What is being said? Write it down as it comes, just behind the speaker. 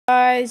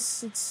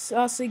Guys, it's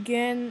us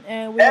again,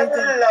 and we're the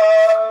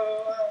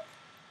Hello.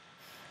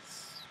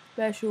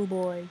 special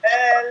boy.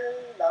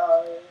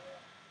 Hello.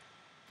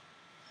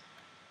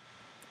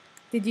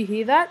 Did you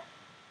hear that?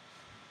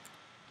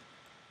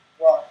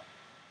 What?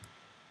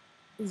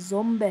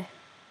 Zombie.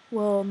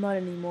 Well, not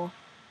anymore.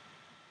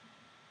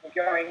 We're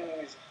going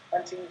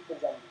hunting for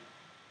zombies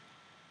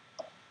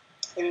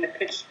in the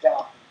pitch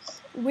darkness.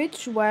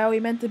 Which way are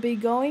we meant to be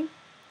going?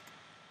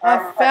 I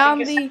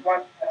think it's the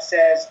one that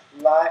says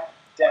life,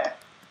 death.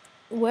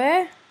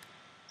 Where?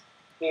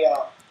 Here.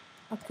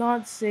 I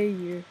can't see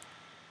you.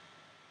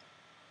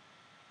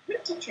 Where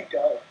did you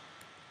go?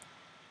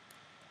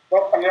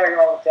 Well, I'm going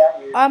on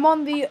without you. I'm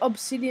on the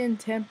Obsidian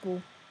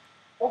Temple.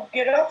 Well,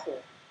 get off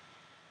it.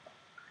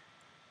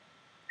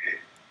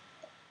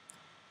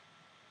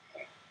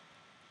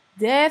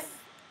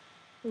 Death.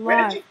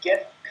 Where Life. did you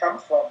come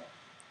from?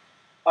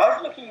 I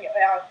was looking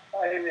out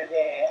over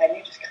there, and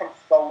you just come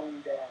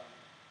falling down.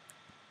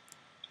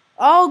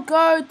 I'll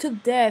go to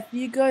death.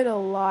 You go to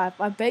life.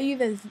 I bet you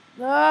there's.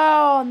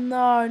 Oh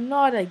no,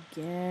 not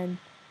again.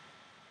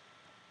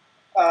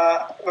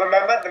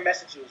 Remember the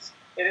messages.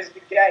 It is the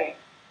gate,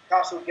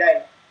 castle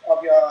gate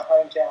of your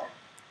hometown.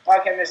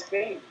 How can this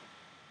be?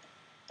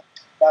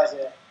 That's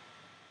it.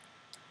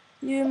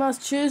 You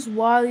must choose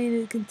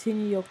wisely to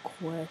continue your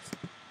quest.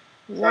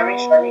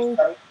 Show me.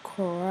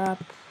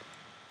 Crap.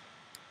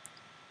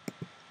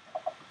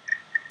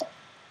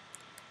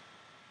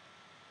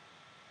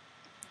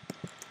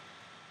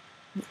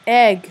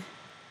 Egg.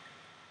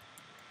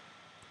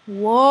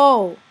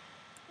 Whoa.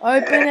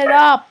 Open it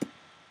up.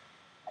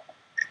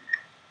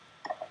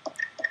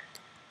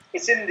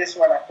 It's in this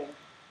one, I think.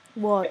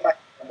 What? If I can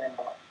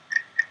remember.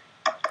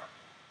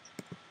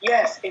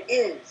 Yes, it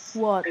is.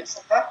 What? It's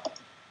a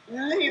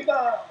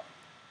lever.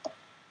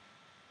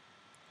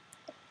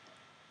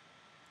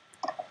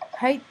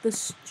 Hate the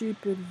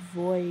stupid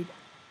void.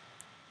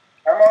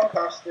 Come on,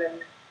 Costin.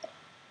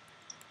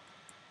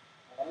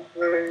 Come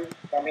through.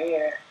 Come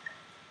here.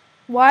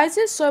 Why is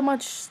there so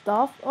much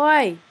stuff?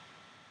 Oi.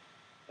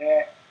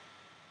 Yeah.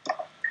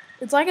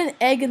 It's like an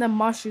egg and a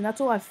mushroom.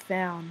 That's all I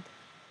found.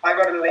 I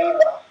got a lever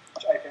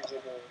which opens the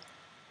door.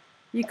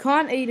 You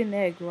can't eat an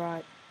egg,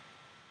 right?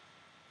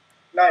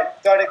 No,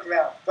 go to the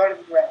ground. Go to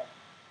the ground.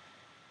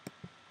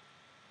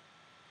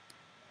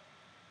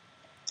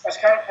 I was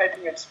kind of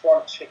hoping it'd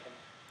spawn a chicken.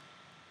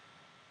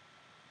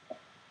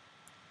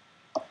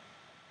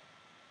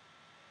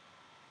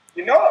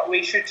 You know what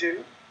we should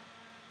do?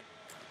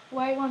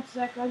 Wait 1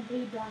 sec, I'll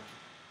be back.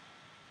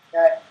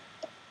 Okay.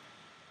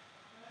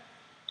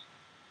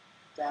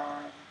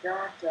 Dun,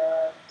 dun,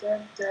 dun,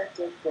 dun, dun,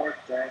 dun, dun,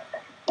 dun,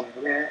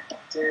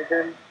 dun,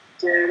 dun,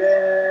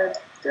 dun,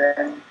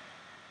 dun.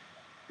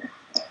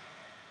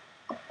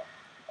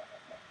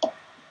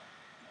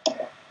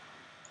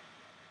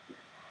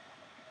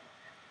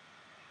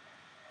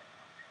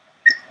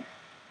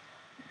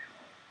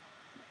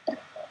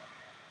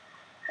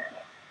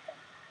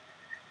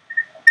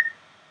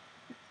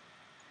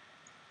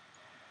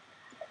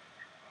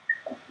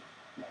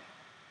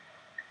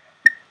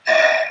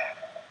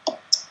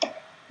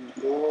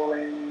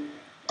 Going.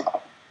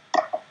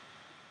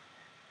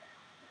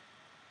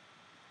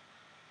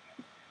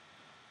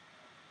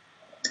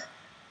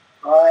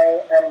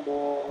 I am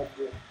bored.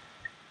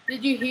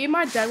 Did you hear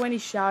my dad when he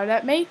shouted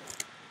at me?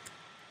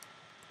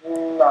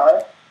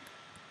 No.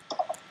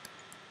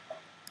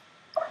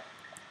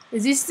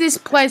 Is this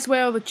place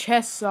where all the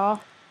chests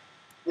are?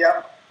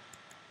 Yep.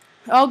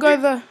 I'll go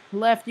the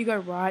left, you go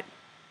right.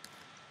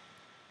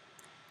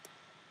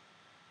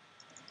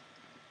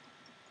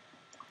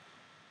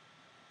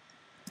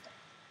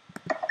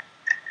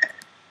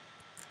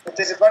 But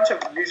there's a bunch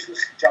of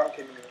useless junk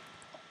in here.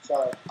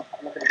 So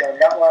I'm not going to go in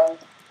that one.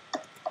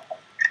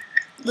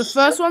 The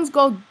first one's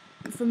gold,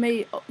 for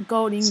me,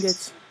 gold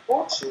ingots.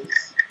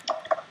 Torches?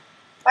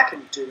 I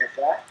can do with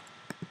that.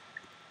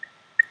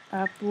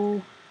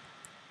 Apple.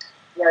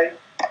 Wait.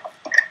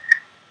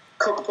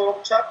 Cooked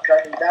pork chop,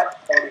 don't need that.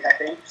 Already have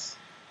heaps.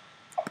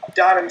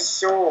 Diamond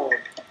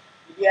sword.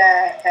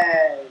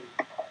 Yay!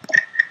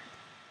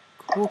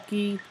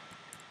 Cookie.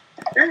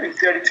 Ooh,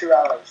 32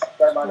 hours.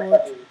 Don't mind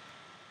if I do.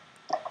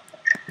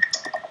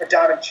 A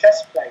diamond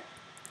chest plate.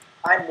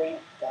 I need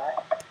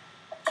that.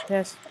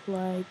 Chest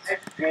plate. I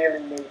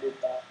really needed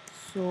that.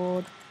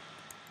 Sword.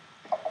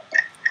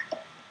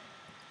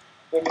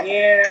 In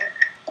here,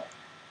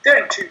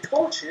 32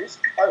 torches.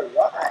 Oh,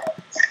 right.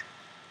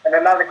 And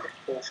another cooked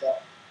pork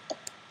chop.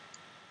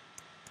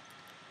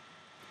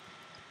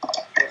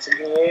 What's in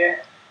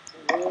here?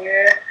 What's in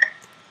here?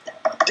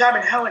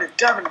 Diamond helmet and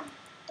diamond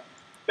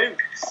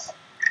boots.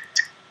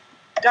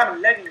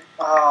 Diamond leggings.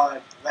 Oh,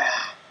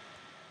 wow.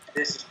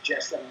 This is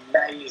just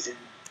amazing.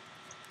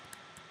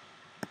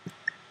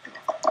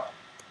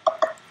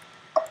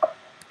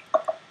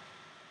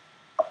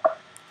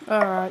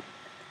 Alright.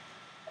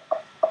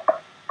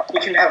 You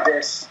can have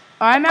this.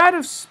 I'm out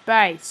of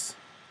space.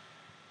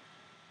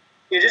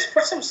 You just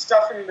put some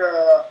stuff in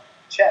the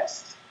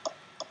chest.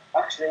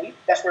 Actually,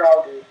 that's what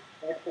I'll do.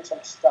 I'm going to put some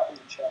stuff in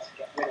the chest to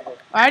get rid of it.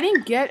 I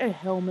didn't get a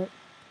helmet.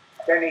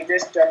 Don't need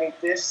this, don't need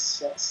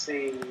this. Let's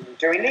see.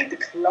 Do we need the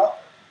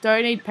clock?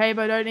 Don't need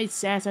paper, don't need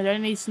sandstone,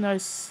 don't need stone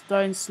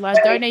slabs,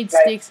 don't need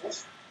sticks,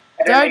 labels.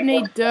 I don't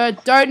need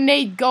dirt, don't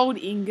need gold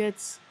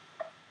ingots.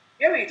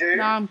 Yeah, we do.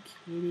 No, I'm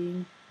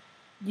kidding.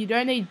 You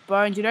don't need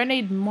bones, you don't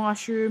need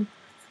mushroom,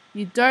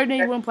 you don't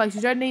need wooden planks,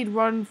 you don't need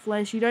rotten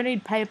flesh, you don't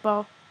need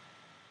paper.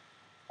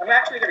 I'm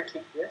actually going to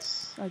keep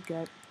this.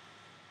 Okay.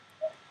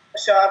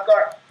 So I've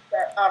got,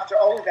 after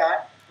all of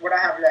that, what I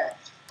have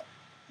left.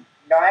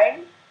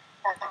 9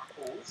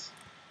 apples,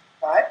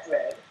 5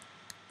 bread,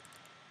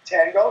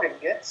 10 gold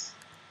ingots,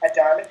 a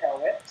diamond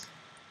helmet,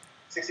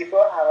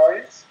 64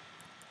 arrows,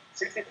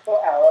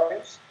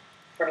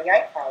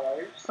 28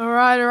 arrows.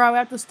 Alright, we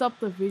have to stop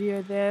the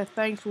video there.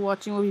 Thanks for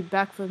watching. We'll be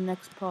back for the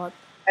next part.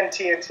 And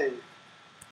TNT.